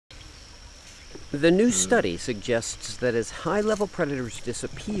The new study suggests that as high-level predators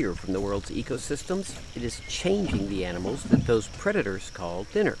disappear from the world's ecosystems, it is changing the animals that those predators call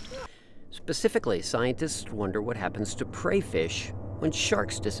dinner. Specifically, scientists wonder what happens to prey fish when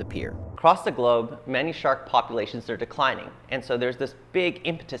sharks disappear. Across the globe, many shark populations are declining, and so there's this big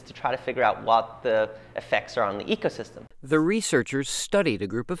impetus to try to figure out what the effects are on the ecosystem. The researchers studied a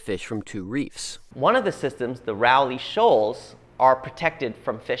group of fish from 2 reefs. One of the systems, the Rowley shoals, are protected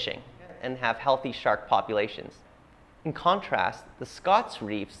from fishing and have healthy shark populations. In contrast, the Scots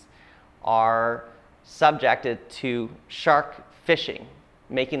reefs are subjected to shark fishing,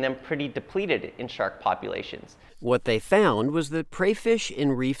 making them pretty depleted in shark populations. What they found was that prey fish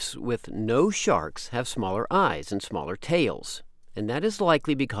in reefs with no sharks have smaller eyes and smaller tails, and that is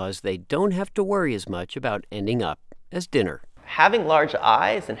likely because they don't have to worry as much about ending up as dinner. Having large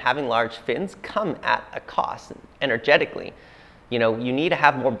eyes and having large fins come at a cost energetically. You need to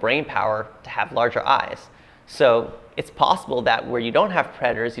have more brain power to have larger eyes. So it's possible that where you don't have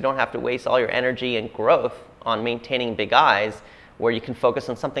predators, you don't have to waste all your energy and growth on maintaining big eyes, where you can focus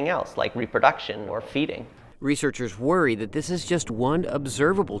on something else like reproduction or feeding. Researchers worry that this is just one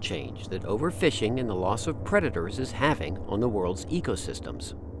observable change that overfishing and the loss of predators is having on the world's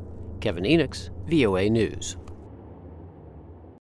ecosystems. Kevin Enochs, VOA News.